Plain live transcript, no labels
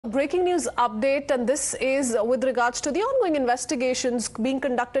Breaking news update, and this is with regards to the ongoing investigations being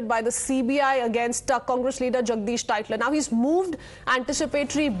conducted by the CBI against Congress leader Jagdish Tytler. Now he's moved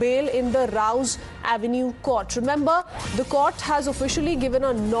anticipatory bail in the Rouse Avenue court. Remember, the court has officially given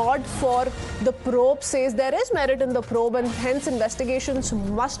a nod for the probe, says there is merit in the probe and hence investigations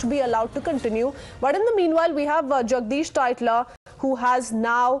must be allowed to continue. But in the meanwhile, we have Jagdish Tytler, who has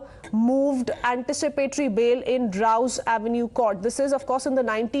now moved anticipatory bail in Rouse Avenue court. This is, of course, in the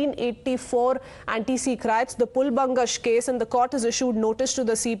 1984 anti-sikh riots, the Pulbangash case, and the court has issued notice to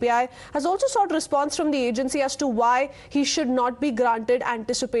the CBI, has also sought response from the agency as to why he should not be granted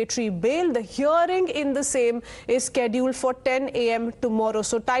anticipatory bail. The hearing in the same is scheduled for 10 a.m. tomorrow.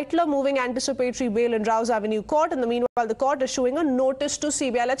 So Tytler moving anticipatory bail in Rouse Avenue court, and meanwhile the court is issuing a notice to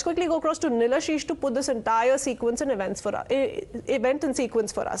CBI. Let's quickly go across to Nilashish to put this entire sequence and event in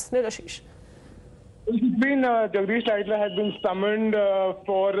sequence for us. Nilashish. It's been Jagdish Tytler has been summoned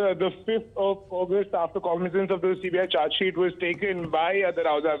for the 5th of August after cognizance of the CBI charge sheet was taken by the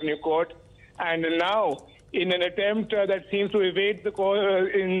Rouse Avenue court, and now in an attempt that seems to evade the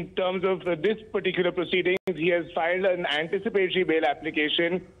court in terms of this particular proceedings, he has filed an anticipatory bail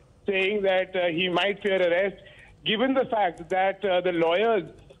application saying that he might fear arrest, given the fact that the lawyers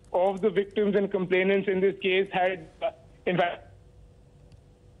of the victims and complainants in this case had, in fact,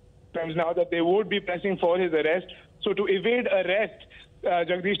 now that they would be pressing for his arrest. So to evade arrest,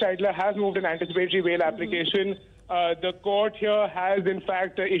 Jagdish Tytler has moved an anticipatory bail application. The court here has, in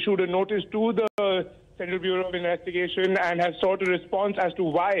fact, issued a notice to the Central Bureau of Investigation and has sought a response as to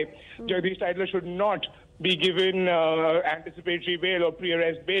why Jagdish Tytler should not be given anticipatory bail or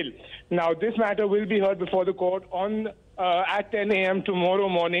pre-arrest bail. Now, this matter will be heard before the court on at 10 a.m. tomorrow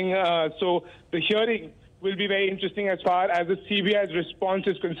morning. So the hearing will be very interesting as far as the CBI's response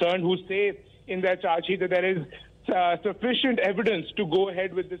is concerned, who say in their charge sheet that there is sufficient evidence to go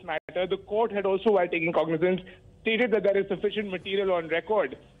ahead with this matter. The court had also, while taking cognizance, stated that there is sufficient material on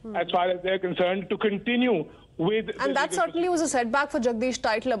record as far as they're concerned to continue with. And that certainly was a setback for Jagdish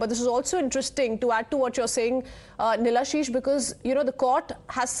Tytler. But this is also interesting to add to what you're saying, Nilashish, because, you know, the court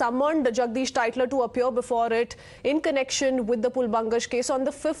has summoned Jagdish Tytler to appear before it in connection with the Pulbangash case on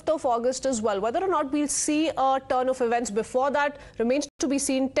the 5th of August as well. Whether or not we'll see a turn of events before that remains to be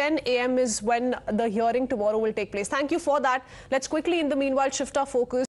seen. 10 a.m. is when the hearing tomorrow will take place. Thank you for that. Let's quickly, in the meanwhile, shift our focus